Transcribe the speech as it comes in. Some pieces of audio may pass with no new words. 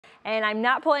And I'm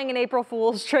not playing an April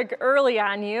Fool's trick early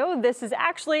on you. This is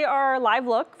actually our live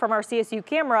look from our CSU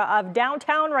camera of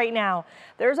downtown right now.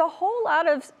 There's a whole lot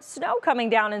of snow coming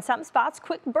down in some spots,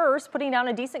 quick bursts, putting down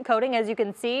a decent coating, as you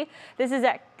can see. This is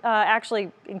at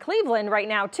actually in Cleveland right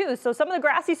now too. So some of the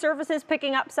grassy surfaces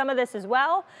picking up some of this as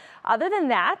well. Other than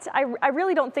that, I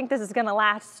really don't think this is going to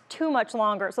last too much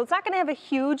longer. So it's not going to have a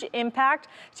huge impact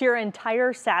to your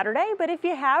entire Saturday. But if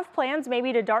you have plans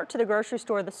maybe to dart to the grocery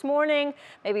store this morning,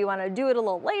 maybe you want to do it a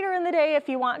little later in the day if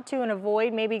you want to and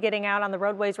avoid maybe getting out on the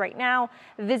roadways right now.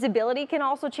 Visibility can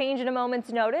also change at a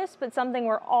moment's notice, but something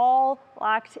we're all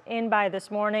locked in by this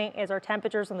morning is our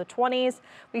temperatures in the 20s.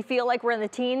 We feel like we're in the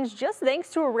teens just thanks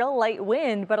to a real light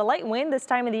wind, but a light wind this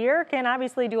time of the year can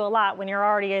obviously do a lot when you're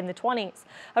already in the 20s.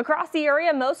 Across the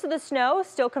area, most of the snow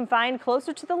still confined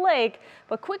closer to the lake,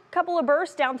 but quick couple of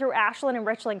bursts down through Ashland and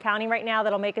Richland County right now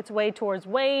that'll make its way towards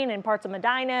Wayne and parts of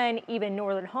Medina and even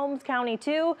northern Holmes County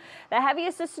too. The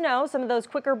heaviest of snow, some of those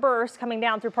quicker bursts coming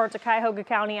down through parts of Cuyahoga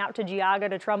County out to Geauga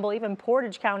to Trumbull, even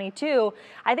Portage County too.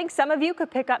 I think some of you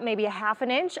could pick up maybe a half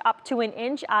an inch up to an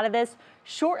inch out of this.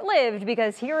 Short-lived,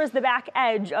 because here is the back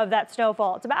edge of that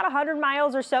snowfall. It's about 100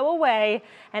 miles or so away,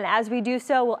 and as we do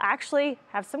so, we'll actually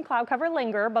have some cloud cover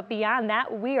linger, but beyond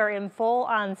that, we are in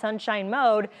full-on sunshine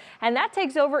mode, and that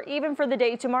takes over even for the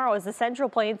day tomorrow, as the Central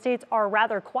Plains states are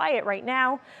rather quiet right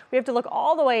now. We have to look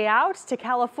all the way out to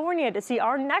California to see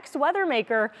our next weather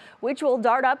maker, which will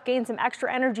dart up, gain some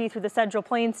extra energy through the Central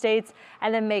Plains states,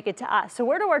 and then make it to us. So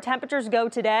where do our temperatures go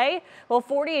today? Well,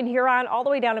 40 in Huron all the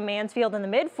way down to Mansfield in the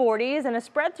mid-40s, and a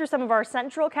spread through some of our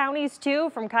central counties too,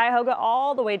 from Cuyahoga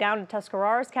all the way down to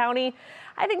Tuscarawas County.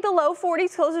 I think the low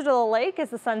 40s closer to the lake as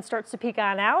the sun starts to peek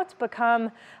on out.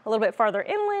 Become a little bit farther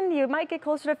inland, you might get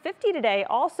closer to 50 today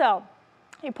also.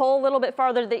 You pull a little bit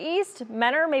farther to the east,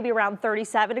 Menor maybe around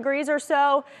 37 degrees or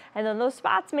so, and then those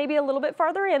spots maybe a little bit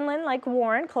farther inland like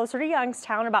Warren, closer to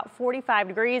Youngstown, about 45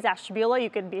 degrees. Ashtabula,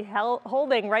 you could be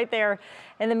holding right there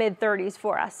in the mid 30s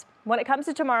for us. When it comes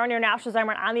to tomorrow in your National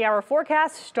Timer on the hour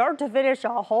forecast, start to finish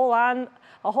a whole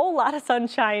lot of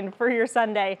sunshine for your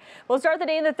Sunday. We'll start the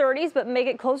day in the 30s, but make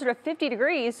it closer to 50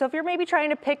 degrees. So if you're maybe trying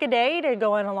to pick a day to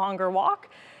go on a longer walk,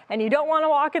 and you don't want to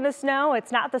walk in the snow,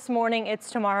 it's not this morning, it's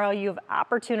tomorrow. You have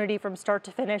opportunity from start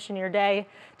to finish in your day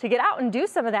to get out and do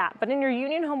some of that. But in your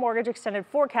Union Home Mortgage extended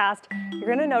forecast, you're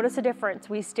going to notice a difference.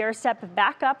 We stair step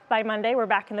back up by Monday. We're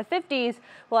back in the 50s.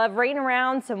 We'll have rain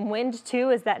around, some wind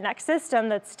too, as that next system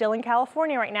that's still in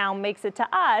California right now makes it to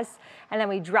us. And then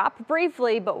we drop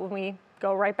briefly, but when we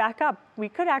go right back up, we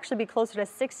could actually be closer to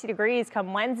 60 degrees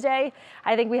come Wednesday.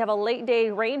 I think we have a late day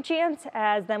rain chance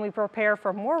as then we prepare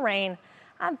for more rain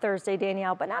on Thursday,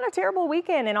 Danielle, but not a terrible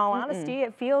weekend. In all honesty,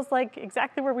 it feels like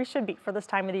exactly where we should be for this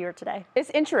time of the year today.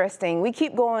 It's interesting. We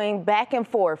keep going back and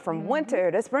forth from winter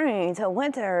to spring to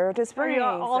winter to spring.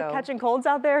 Are you all catching colds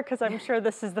out there? Because I'm sure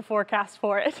this is the forecast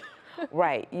for it.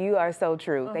 Right. You are so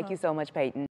true. Thank you so much, Payton.